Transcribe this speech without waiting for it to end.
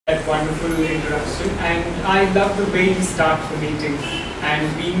That wonderful introduction, and I love the way you start the meeting. And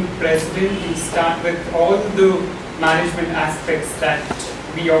being president, you start with all the management aspects that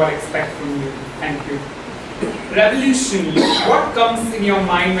we all expect from you. Thank you. Revolution. What comes in your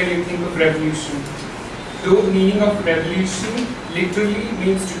mind when you think of revolution? The meaning of revolution literally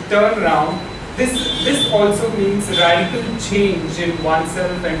means to turn around. This also means radical change in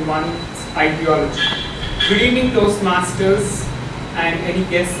oneself and one's ideology. Good evening, Toastmasters. And any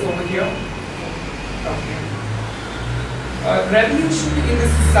guests over here? Okay. Revolution in the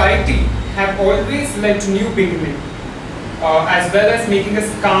society have always led to new beginning, as well as making a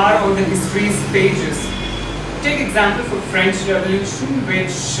scar on the history's pages. Take example for French Revolution,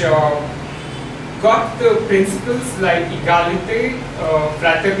 which got the principles like égalité,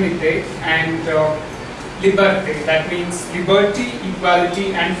 fraternité, and liberté. That means liberty,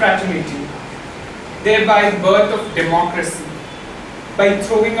 equality, and fraternity. Thereby, the birth of democracy. By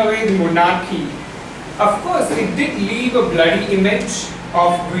throwing away the monarchy. Of course, it did leave a bloody image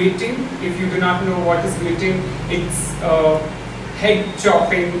of guillotine. If you do not know what is guillotine, it's a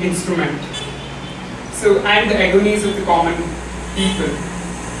head-chopping instrument. So, and the agonies of the common people.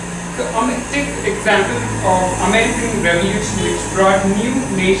 So, take example of American Revolution, which brought new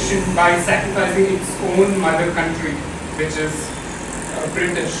nation by sacrificing its own mother country, which is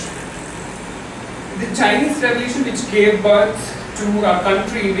British. The Chinese Revolution, which gave birth to a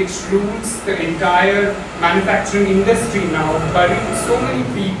country which rules the entire manufacturing industry now, burying so many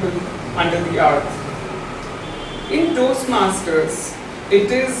people under the earth. In Toastmasters,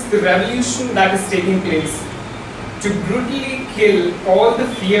 it is the revolution that is taking place to brutally kill all the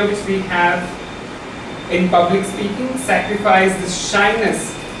fear which we have in public speaking, sacrifice the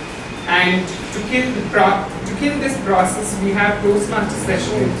shyness, and to kill this process, we have Toastmaster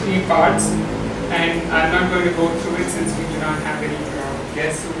session in 3 parts. And I'm not going to go through it since we do not have any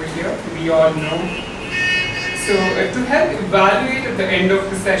guests over here. We all know. So to help evaluate at the end of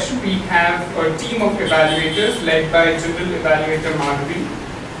the session, we have a team of evaluators led by General Evaluator Madhavi.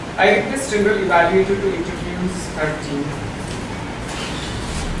 I request General Evaluator to introduce her team.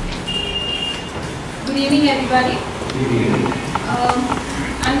 Good evening, everybody. Good evening.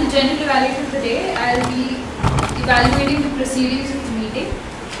 I'm the General Evaluator today. I'll be evaluating the proceedings of the meeting.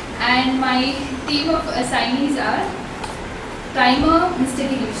 And my team of assignees are Timer, Mr.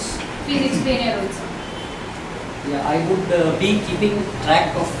 Girish. Please explain your role, sir. Yeah, I would be keeping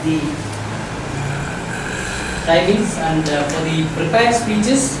track of the timings, and for the prepared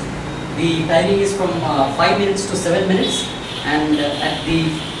speeches, the timing is from 5 minutes to 7 minutes, and at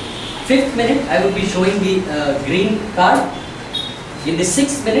the 5th minute, I will be showing the green card. In the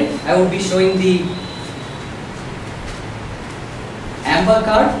 6th minute, I will be showing the amber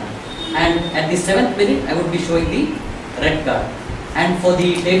card. And at the 7th minute, I would be showing the red card. And for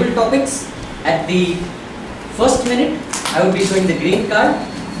the table topics, at the 1st minute, I would be showing the green card,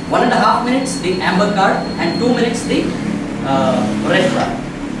 1.5 minutes the amber card, and 2 minutes the red card.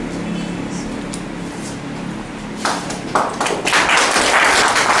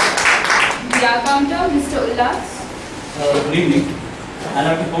 The accountant, Mr. Ullas. Good evening. I'll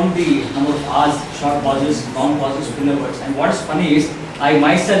have to count the number of hours, short pauses, long pauses, filler words. And what's funny is, I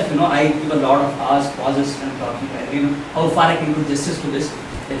myself, I give a lot of hours, pauses, and talking. How far I can do justice to this.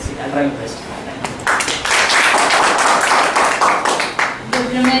 Let's see. I'll try my best. The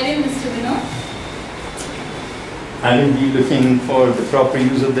grammarian, Mr. Vinod. I will be looking for the proper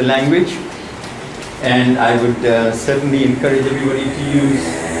use of the language, and I would certainly encourage everybody to use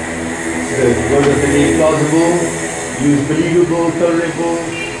the word of the day: plausible, use believable, tolerable,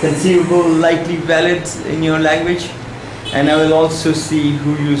 conceivable, likely, valid in your language. And I will also see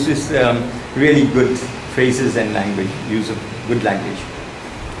who uses really good phrases and language, use of good language.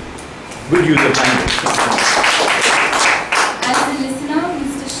 Good use of language. As the listener,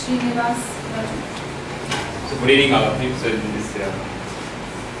 Mr. Srinivas. So good evening all of you. So this is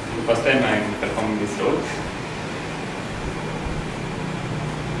the first time I am performing this role.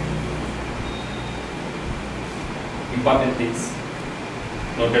 Important things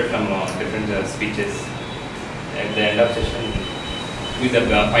noted from different speeches. At the end of session, we will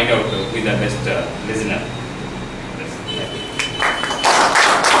find out who is the best listener.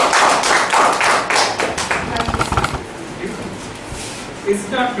 It's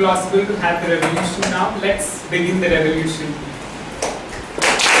not plausible to have the revolution now. Let's begin the revolution.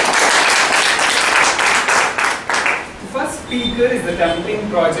 The first speaker is the Dumpling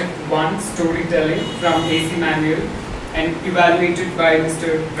Project 1 Storytelling from AC Manual, and evaluated by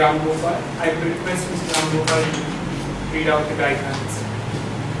Mr. Ram Gopal. I would request Mr. Ram Gopal to read out the guidelines.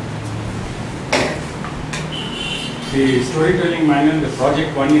 The storytelling manual, the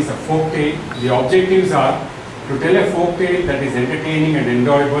project one is a folk tale. The objectives are to tell a folk tale that is entertaining and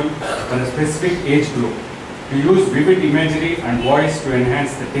enjoyable for a specific age group. To use vivid imagery and voice to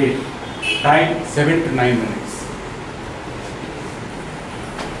enhance the tale. Time 7 to 9 minutes.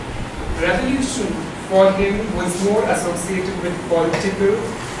 Revolution for him was more associated with political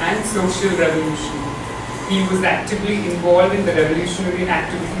and social revolution. He was actively involved in the revolutionary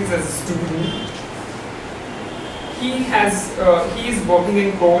activities as a student. He is working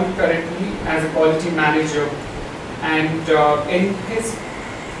in coal currently as a quality manager, and in his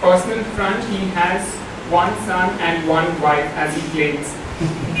personal front he has one son and one wife, as he claims.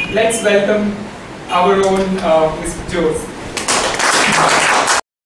 Let's welcome our own Mr. Jose.